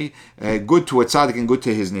l'shchenai, good to a tzaddik and good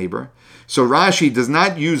to his neighbor. So Rashi does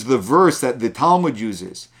not use the verse that the Talmud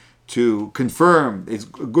uses to confirm it's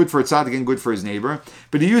good for a tzaddik and good for his neighbor,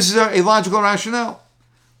 but he uses a logical rationale,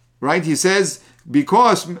 right? He says,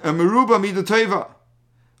 because meruba midatova,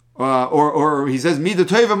 or he says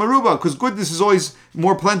midatova meruba, because goodness is always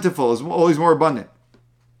more plentiful, is always more abundant.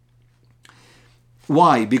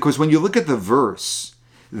 Why? Because when you look at the verse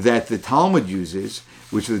that the Talmud uses,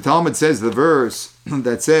 which the Talmud says, the verse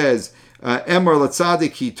that says, Emor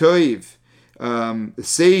l'tzadik hi toiv,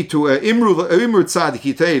 say to imru tzadik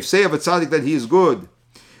hi toiv, say of a tzadik that he is good,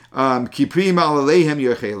 kiprim al aleihem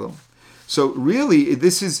yechelu. So really,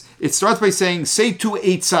 it starts by saying, say to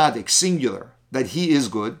a tzaddik, singular, that he is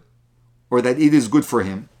good, or that it is good for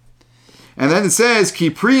him. And then it says,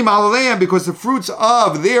 Kiprim alaleihem, because the fruits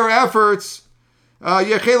of their efforts,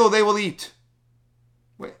 yechelo, they will eat.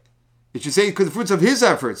 Wait, it should say, because the fruits of his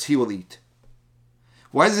efforts, he will eat.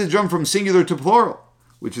 Why does it jump from singular to plural?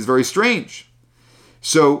 Which is very strange.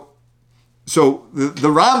 So the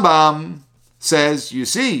Rambam says, you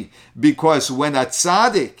see, because when a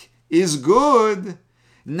tzaddik is good,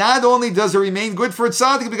 not only does it remain good for a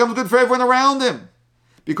tzaddik, it becomes good for everyone around him.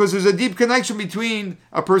 Because there's a deep connection between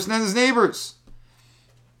a person and his neighbors.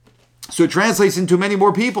 So it translates into many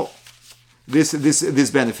more people,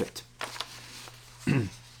 this benefit.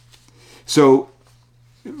 So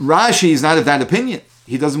Rashi is not of that opinion.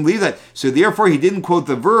 He doesn't believe that. So therefore he didn't quote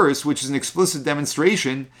the verse, which is an explicit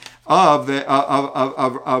demonstration of the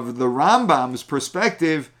Rambam's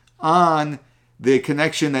perspective on the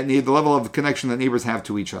connection the level of connection that neighbors have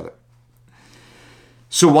to each other.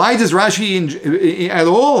 So why does Rashi at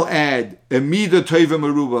all add a mida tova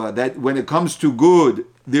meruba, that when it comes to good,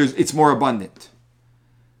 it's more abundant?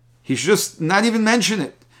 He should just not even mention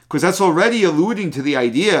it, because that's already alluding to the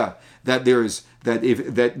idea that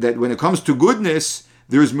that when it comes to goodness,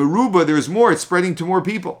 there's meruba, there's more. It's spreading to more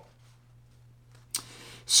people.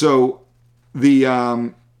 So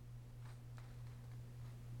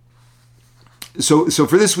So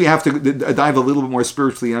for this we have to dive a little bit more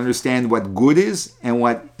spiritually and understand what good is and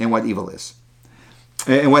what evil is,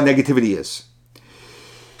 and what negativity is.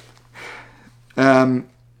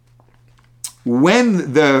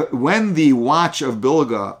 When the watch of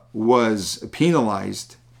Bilga was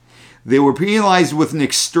penalized, they were penalized with an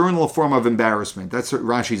external form of embarrassment. That's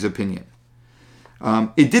Rashi's opinion.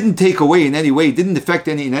 It didn't take away in any way, it didn't affect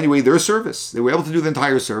in any way their service. They were able to do the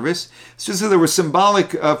entire service. It's just that there were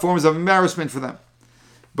symbolic forms of embarrassment for them.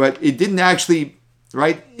 But it didn't actually,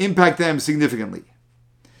 impact them significantly.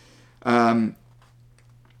 And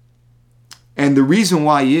the reason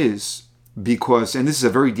why is because, and this is a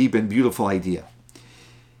very deep and beautiful idea,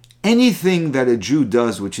 anything that a Jew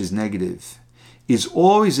does which is negative is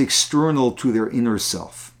always external to their inner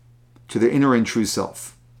self, to their inner and true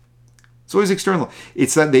self. It's always external.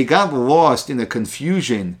 It's that they got lost in the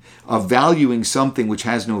confusion of valuing something which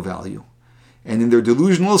has no value. And in their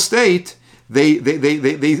delusional state, they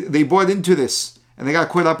bought into this and they got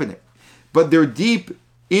caught up in it. But their deep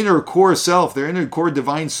inner core self, their inner core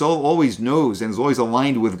divine soul always knows and is always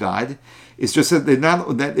aligned with God. It's just that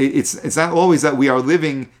it's not always that we are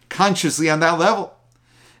living consciously on that level.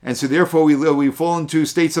 And so therefore we fall into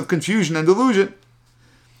states of confusion and delusion.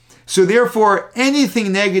 So therefore,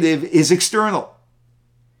 anything negative is external.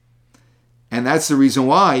 And that's the reason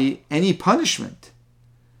why any punishment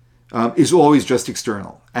is always just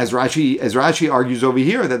external. As Rashi argues over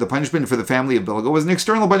here, that the punishment for the family of Bilga was an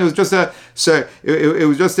external, but it was just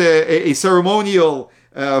a ceremonial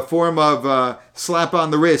form of slap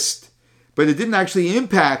on the wrist. But it didn't actually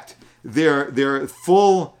impact their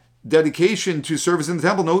full dedication to service in the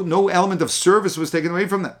temple. No element of service was taken away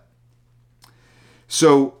from them.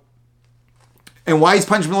 So, and why is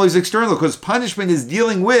punishment always external? Because punishment is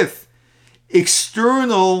dealing with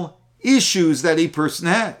external issues that a person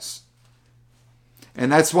has.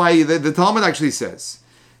 And that's why the Talmud actually says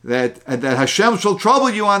that Hashem shall trouble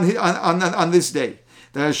you on this day.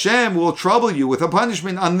 That Hashem will trouble you with a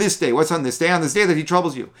punishment on this day. What's on this day? On this day that He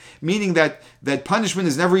troubles you. Meaning that punishment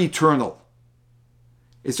is never eternal.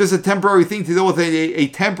 It's just a temporary thing to deal with a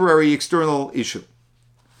temporary external issue.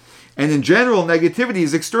 And in general, negativity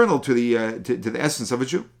is external to the essence of a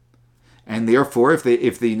Jew. And therefore, if the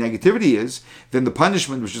negativity is, then the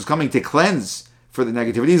punishment which is coming to cleanse for the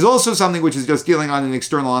negativity is also something which is just dealing on an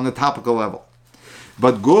external, on a topical level.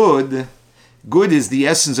 But good is the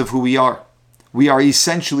essence of who we are. We are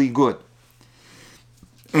essentially good.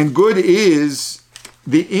 And good is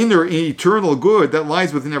the inner eternal good that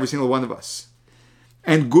lies within every single one of us.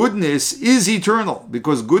 And goodness is eternal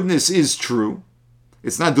because goodness is true.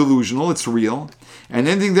 It's not delusional, it's real. And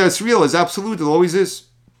anything that's real is absolute, it always is.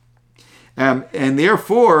 And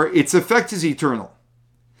therefore, its effect is eternal.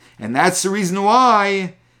 And that's the reason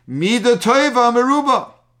why Mida Toiva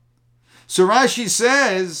Meruba. So Rashi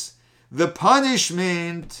says the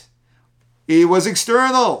punishment, it was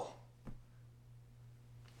external.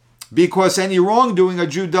 Because any wrongdoing a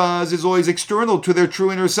Jew does is always external to their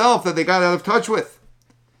true inner self that they got out of touch with.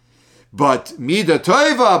 But Mida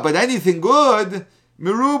Toiva, but anything good,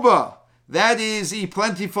 Meruba, that is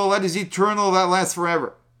plentiful, that is eternal, that lasts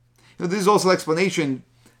forever. This is also an explanation,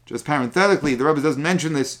 just parenthetically, the Rebbe doesn't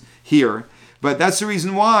mention this here, but that's the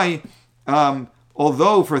reason why,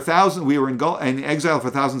 although we were in exile for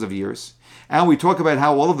thousands of years, and we talk about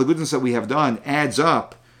how all of the goodness that we have done adds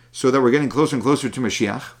up so that we're getting closer and closer to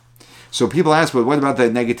Mashiach. So people ask, well, what about the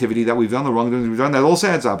negativity that we've done, the wrongdoing we've done? That also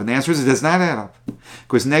adds up. And the answer is it does not add up.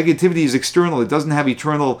 Because negativity is external. It doesn't have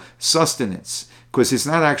eternal sustenance. Because it's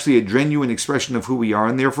not actually a genuine expression of who we are,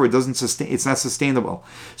 and therefore it's not sustainable.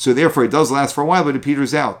 So therefore it does last for a while, but it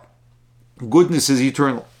peters out. Goodness is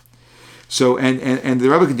eternal. So and the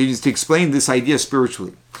Rebbe continues to explain this idea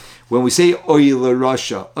spiritually. When we say oy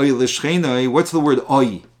l'rasha, oy l'shcheinai, what's the word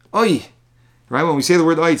oy? Oy. Right? When we say the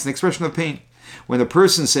word oy, it's an expression of pain. When a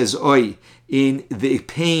person says oy, in the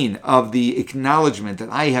pain of the acknowledgement that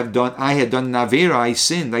I had done navera, I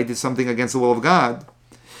sinned, I did something against the will of God,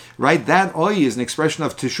 right? That oy is an expression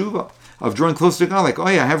of teshuvah, of drawing closer to God, like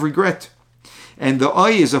oy, I have regret. And the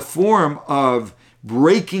oy is a form of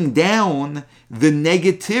breaking down the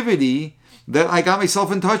negativity that I got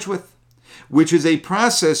myself in touch with, which is a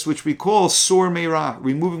process which we call sor meira,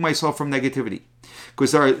 removing myself from negativity.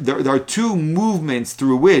 because there are two movements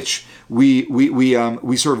through which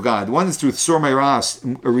we serve God. One is through Tzor Me'ras,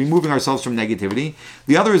 removing ourselves from negativity.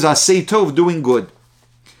 The other is Asay Tov, doing good.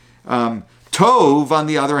 Tov, on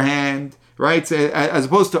the other hand, right, as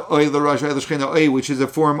opposed to Oy L'Rosh, Oy L'Shchina, Oy, which is a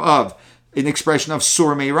form of, an expression of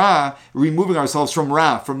Tzor Me'ra, removing ourselves from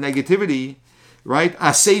Ra, from negativity, right?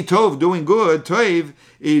 Asay Tov, doing good. Tov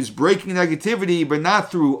is breaking negativity, but not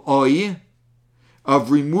through Oy,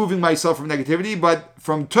 of removing myself from negativity, but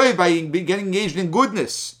from Tov, by getting engaged in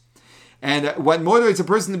goodness. And what motivates a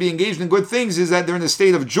person to be engaged in good things is that they're in a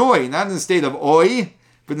state of joy, not in a state of Oy,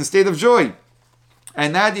 but in a state of joy.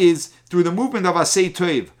 And that is through the movement of Asay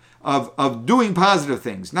Tov, of doing positive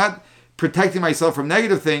things, not protecting myself from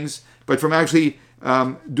negative things, but from actually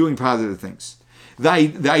doing positive things.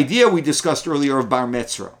 The idea we discussed earlier of bar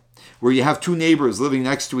mitzvah, where you have two neighbors living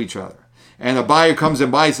next to each other, and a buyer comes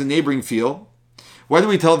and buys the neighboring field. What do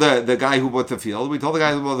we tell the guy who bought the field? We tell the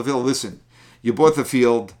guy who bought the field, listen, you bought the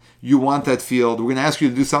field, you want that field, we're going to ask you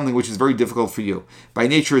to do something which is very difficult for you. By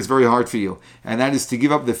nature, it's very hard for you, and that is to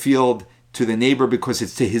give up the field to the neighbor because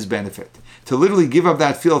it's to his benefit. To literally give up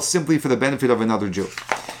that field simply for the benefit of another Jew.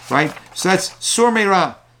 Right? So that's Tzor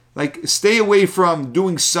Me'ra. Like, stay away from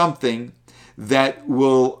doing something that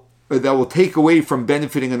will take away from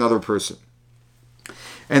benefiting another person.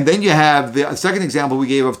 And then you have the second example we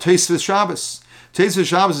gave of Tosfos Shabbos. Tosfos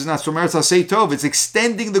Shabbos is not Tzor Me'ra, it's Asay Tov. It's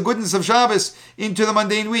extending the goodness of Shabbos into the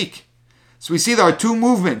mundane week. So we see there are two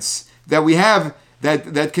movements that we have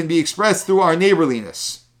that can be expressed through our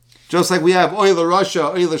neighborliness. Just like we have Oy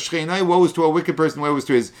L'Rasha, Oy L'Shchena, woe is to a wicked person, woe is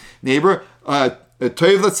to his neighbor.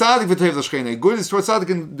 Tov L'Tzadik v'Tov L'Shchena. Good is to a tzaddik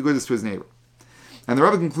and good is to his neighbor. And the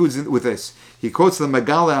Rebbe concludes with this. He quotes the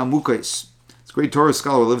Megala Amukos. It's a great Torah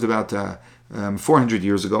scholar who lived about 400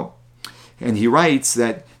 years ago. And he writes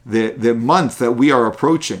that the month that we are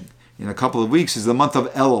approaching in a couple of weeks is the month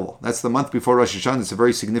of Elul. That's the month before Rosh Hashanah. It's a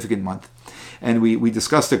very significant month. And we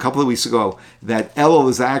discussed a couple of weeks ago that Elul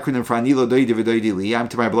is the acronym for Ani Lo Doidi V'Doidi Li. I'm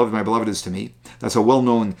to my beloved is to me. That's a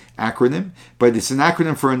well-known acronym, but it's an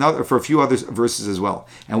acronym for a few other verses as well.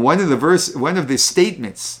 And one of the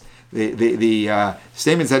statements, the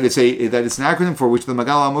statements that it's an acronym for, which the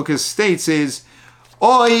Megala Amukos states, is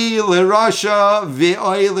Oy L'Rasha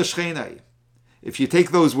V'Oy L'Shchena. If you take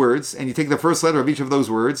those words and you take the first letter of each of those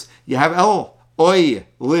words, you have Elul. Oy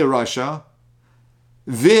L'Rasha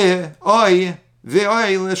V'Oy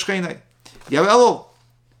L'Shchena. You have Elul.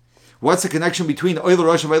 What's the connection between Oy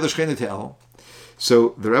L'Rasha and Oy L'Shchena to Elul?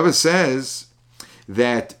 So the Rebbe says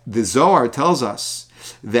that the Zohar tells us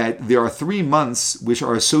that there are 3 months which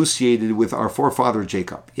are associated with our forefather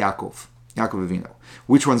Jacob, Yaakov Avinu.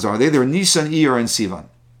 Which ones are they? They're Nisan, Iyar, and Sivan.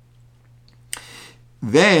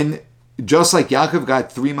 Then, just like Yaakov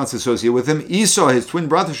got 3 months associated with him, Esau, his twin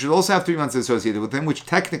brother, should also have 3 months associated with him, which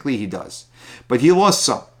technically he does. But he lost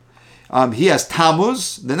some. He has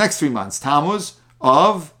Tammuz, the next 3 months, Tammuz,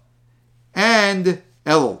 Av, and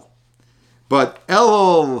Elul. But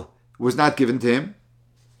Elul was not given to him.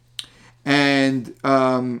 And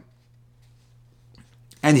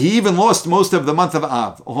he even lost most of the month of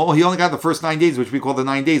Av. He only got the first 9 days, which we call the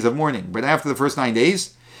 9 days of mourning. But after the first 9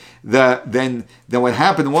 days, then what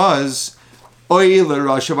happened was Oy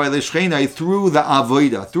L'Rasha V'Oy L'Shchena, through the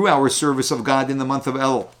Avodah, through our service of God in the month of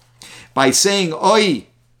Elul, by saying Oy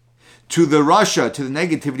to the Rasha, to the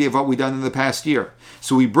negativity of what we've done in the past year.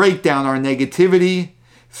 So we break down our negativity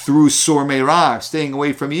through Tzor Me'ra, staying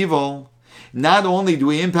away from evil. Not only do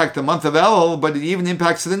we impact the month of Elul, but it even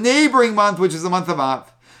impacts the neighboring month, which is the month of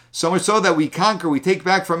Av. So much so that we take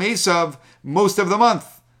back from Esav most of the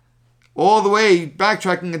month, all the way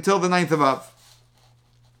backtracking until the 9th of Av.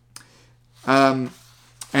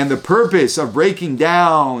 And the purpose of breaking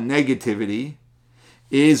down negativity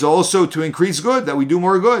is also to increase good, that we do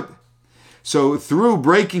more good. So through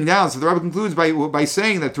breaking down, so the Rebbe concludes by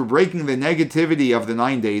saying that through breaking the negativity of the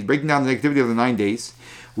 9 days, breaking down the negativity of the 9 days,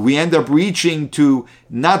 we end up reaching to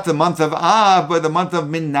not the month of Av, but the month of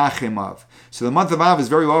Menachem Av. So the month of Av is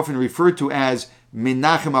very often referred to as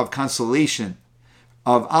Menachem Av, consolation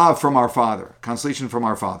of Av from our Father, consolation from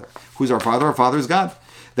our Father. Who's our Father? Our Father is God.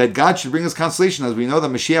 That God should bring us consolation, as we know that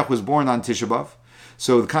Mashiach was born on Tisha B'Av.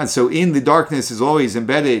 So in the darkness is always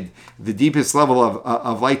embedded the deepest level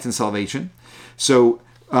of light and salvation. So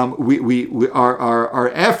our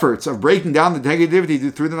efforts of breaking down the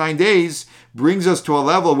negativity through the 9 days brings us to a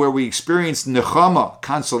level where we experience nechama,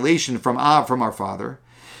 consolation from Av, from our Father.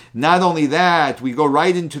 Not only that, we go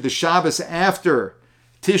right into the Shabbos after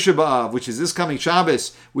Tisha B'Av, which is this coming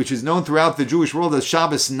Shabbos, which is known throughout the Jewish world as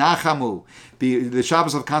Shabbos Nachamu, the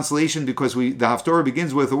Shabbos of consolation, because the Haftorah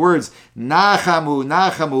begins with the words Nachamu,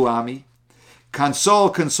 Nachamu Ami.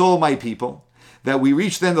 console my people. That we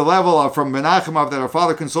reach then the level of from Menachem of that our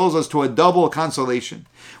Father consoles us to a double consolation,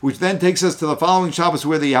 which then takes us to the following Shabbos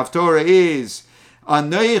where the Haftorah is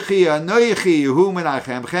Anoichi, Anoichi, Hu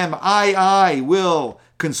Menachemchem, I will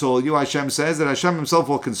console you. Hashem says that Hashem himself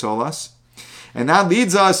will console us. And that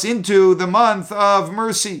leads us into the month of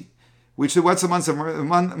mercy. What's the month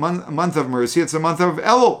of mercy? It's the month of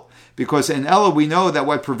Elul. Because in Elul we know that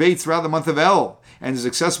what pervades throughout the month of Elul and is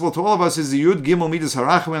accessible to all of us is the Yud Gimel Midas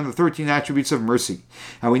Harachim and the 13 attributes of mercy.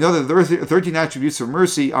 And we know that the 13 attributes of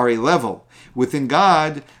mercy are a level within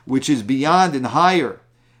God which is beyond and higher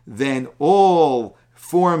than all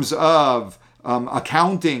forms of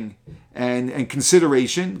accounting and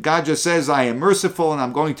consideration. God just says, I am merciful and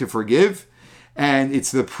I'm going to forgive. And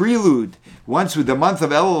it's the prelude, once with the month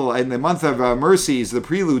of Elul and the month of mercy is the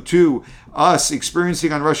prelude to us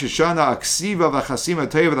experiencing on Rosh Hashanah, Aksiva v'chasima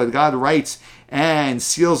teva, that God writes and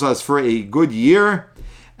seals us for a good year,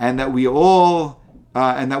 and that we are all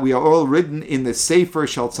written in the Sefer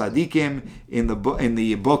Shel Tzadikim, in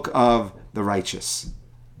the book of the righteous.